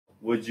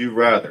Would you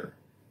rather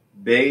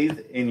bathe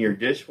in your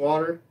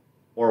dishwater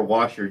or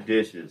wash your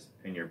dishes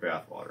in your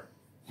bathwater?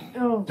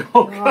 Oh,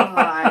 Oh,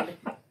 God.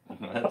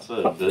 That's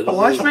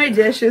Wash my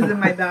dishes in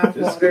my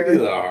This could be bathwater.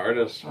 the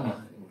hardest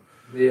one.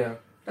 Yeah.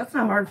 That's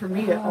not hard for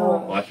me at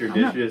all. Wash your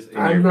I'm not- dishes in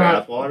I'm your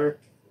not- bathwater?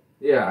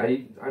 Yeah,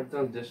 I've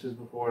done dishes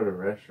before at a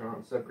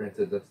restaurant. So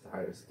granted, that's the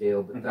higher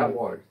scale, but that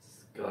water's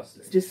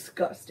disgusting. It's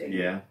disgusting.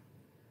 Yeah.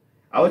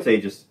 I would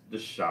say just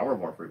shower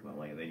more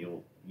frequently, and then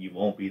you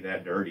won't be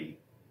that dirty.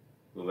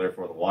 So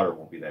therefore, the water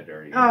won't be that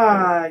dirty.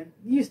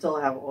 You still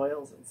have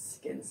oils and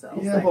skin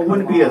cells. Yeah, that but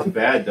wouldn't come be as off.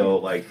 bad though.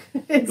 Like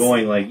It's-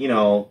 going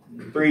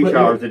 3 But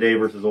showers a day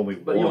versus only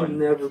But you'll one.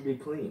 never be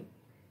clean.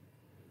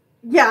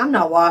 Yeah, I'm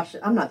not washing.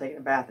 I'm not taking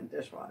a bath in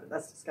dishwater.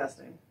 That's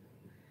disgusting.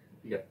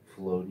 You got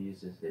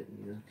floaties just hitting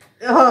you.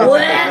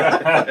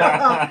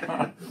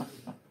 Oh.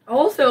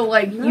 Also,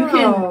 like, you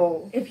can,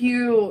 No. if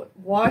you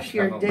wash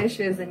your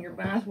dishes in your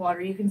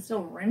bathwater, you can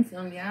still rinse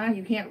them, yeah?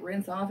 You can't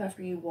rinse off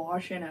after you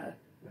wash in a...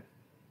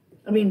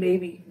 I mean,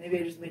 maybe I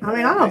just made I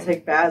mean, I don't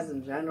take baths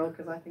in general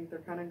because I think they're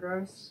kind of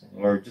gross.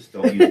 Or just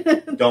don't use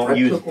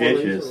took one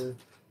dishes.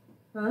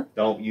 recently.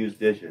 Don't use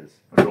dishes.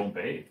 Or don't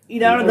bathe.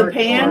 Eat out of the Or-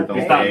 pan? or don't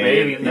You stop bathe.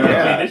 bathing, then Yeah.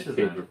 you clean dishes.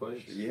 Paper Then.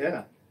 plates.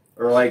 Yeah.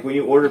 Or like when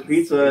you order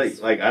pizza,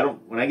 like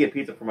when I get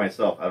pizza for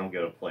myself, I don't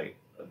get a plate.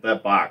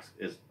 That box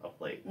is a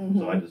plate,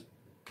 so I just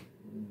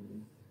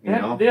They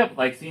have, they have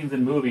like scenes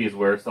in movies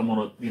where someone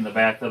will be in the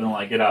bathtub and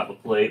like get out the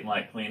plate and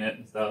like clean it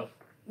and stuff.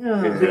 Ugh.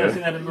 Have you ever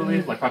seen that in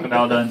movies, like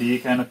Crocodile Dundee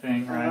kind of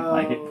thing, right? Oh.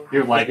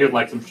 Like here's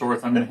like some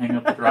shorts I'm gonna hang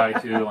up to dry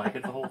too. Like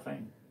it's a whole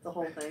thing. The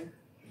whole thing.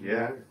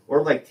 Yeah.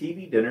 Or like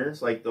TV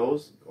dinners, like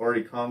those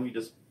already come. You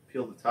just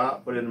peel the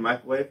top, put it in the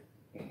microwave.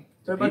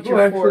 What about People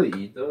your actually fork?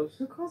 eat those?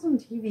 Who calls them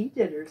TV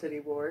dinners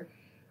anymore?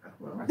 I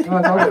don't know.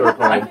 I thought they were I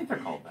called. think they're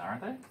called that,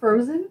 aren't they?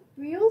 Frozen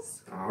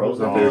meals?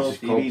 Frozen No, meals,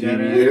 it's just called TV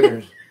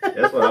dinners.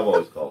 That's what I've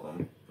always called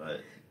them.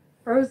 But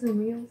Frozen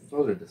meals?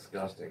 Those are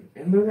disgusting,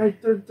 and they're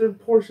like they're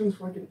portions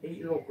for like an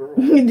 8-year-old girl.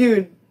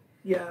 Dude,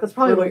 yeah. That's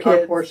probably little what our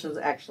kids. portions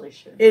actually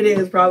should be. It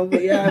is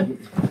probably, yeah.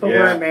 But Yeah,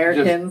 we're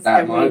Americans just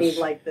that and we much. need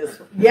like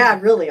this. Yeah,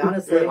 really,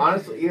 honestly.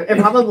 honestly, It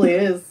probably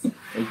is.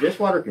 and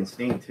dishwater can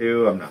stink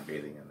too. I'm not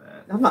bathing in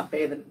that. I'm not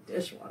bathing in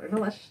dishwater.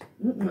 No, that's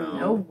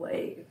No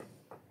way.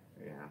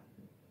 Yeah.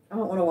 I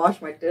don't want to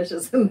wash my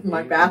dishes in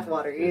my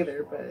bathwater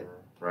either, but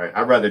Right.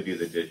 I'd rather do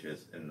the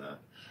dishes in the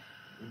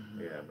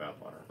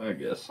bathwater. I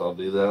guess I'll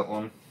do that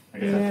one. I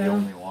guess that's the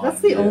only one.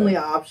 that's the Yeah. only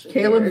option.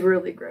 Caleb's here.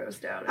 really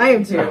grossed out. I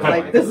am too. I Like,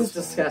 like this this is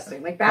one.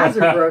 disgusting. Like, baths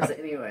are gross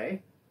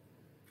anyway.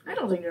 I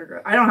don't think they're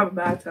gross. I don't have a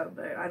bathtub,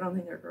 but I don't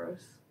think they're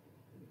gross.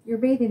 You're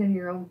bathing in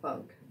your own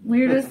funk.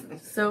 You're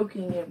just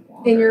soaking in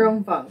water. In your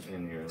own funk.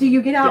 In your Do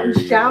you get out and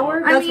dirty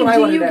shower? water. I That's mean, what I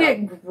do wanna you know.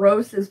 get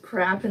gross as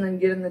crap and then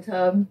get in the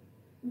tub?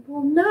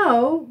 Well,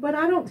 no, but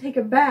I don't take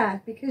a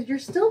bath because you're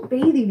still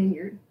bathing in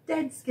your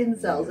dead skin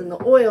cells and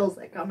the oils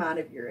that come out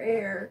of your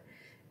hair.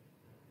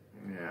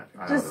 Yeah.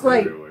 I Just don't know.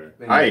 like- Everywhere.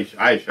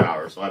 I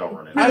shower, so I don't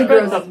run into Really I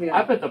that. grosses me bet,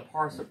 out. I bet the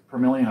parts per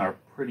million are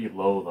pretty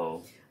low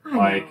though. I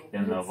Like know,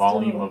 in but the it's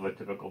volume still, of a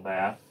typical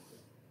bath.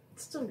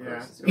 it's still Yeah.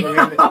 grosses I me mean,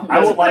 out.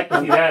 I would like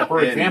to see that. For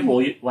And-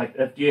 example, like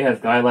FDA has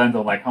guidelines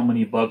on like how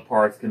many bug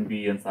parts can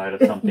be inside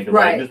of something, 'cause,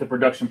 Right. like just the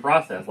production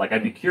process. Like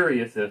I'd be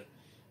curious if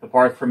the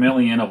parts per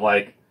million of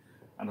like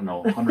I don't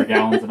know 100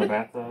 gallons in a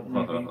bathtub.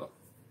 Maybe.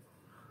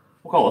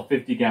 We'll call it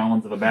 50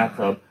 gallons of a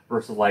bathtub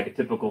versus like a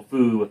typical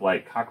food with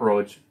like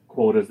cockroach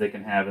quotas they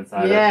can have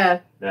inside of Yeah,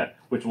 that.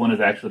 Which one is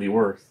actually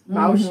worse?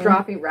 mouse Mhm.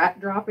 dropping, rat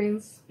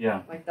droppings.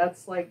 Yeah.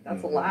 That's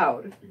Mhm.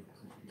 allowed.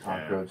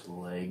 Cockroach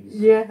legs.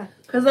 Yeah.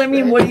 Because, I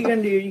mean, what are you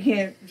going to do? You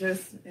can't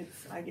just,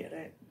 I get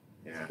it.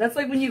 Yeah. That's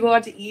like when you go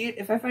out to eat.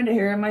 If I find a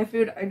hair in my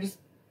food, I just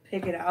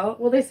pick it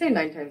out, Well, they say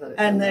 9 times out of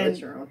 10 And that then-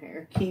 it's your own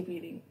hair. keep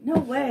eating. No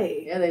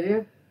way. Yeah, they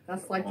do.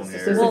 That's like the On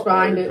statistics hair,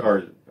 behind it. or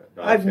dog's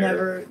I've hair.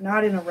 never,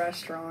 not in a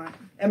restaurant.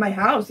 At my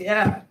house,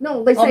 yeah.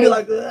 No, they I'll say be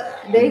like, ugh.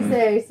 they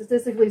say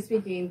statistically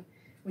speaking,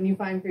 when you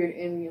find food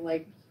and you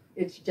like,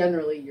 it's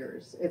generally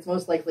yours. It's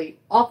most likely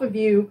off of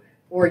you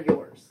or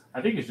yours.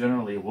 I think it's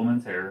generally a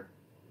woman's hair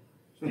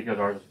because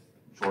ours is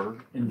shorter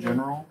in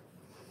general.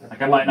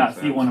 Like I might not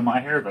see one in my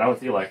hair, but I would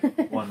see like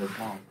one this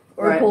long.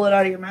 Or Right. pull it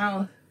out of your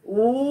mouth.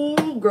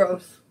 Ooh,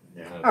 gross.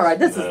 Yeah. All right,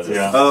 this That is is-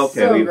 Yeah. Oh, okay,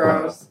 so we've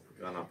gross.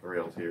 gone off the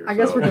rails here. I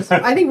guess so- we're just.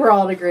 I think we're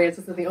all in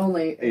agreement that the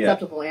only Yeah.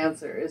 acceptable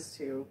answer is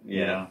to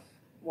Yeah.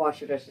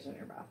 wash your dishes in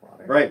your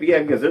bathwater. Right, but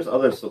yeah, because there's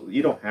other. So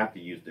you don't have to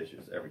use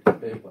dishes every time.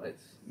 Big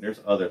bites.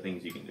 There's other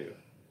things you can do.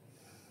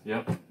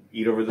 Yep.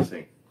 Eat over the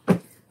sink.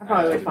 I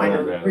probably would find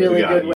a Yeah. really Yeah. good way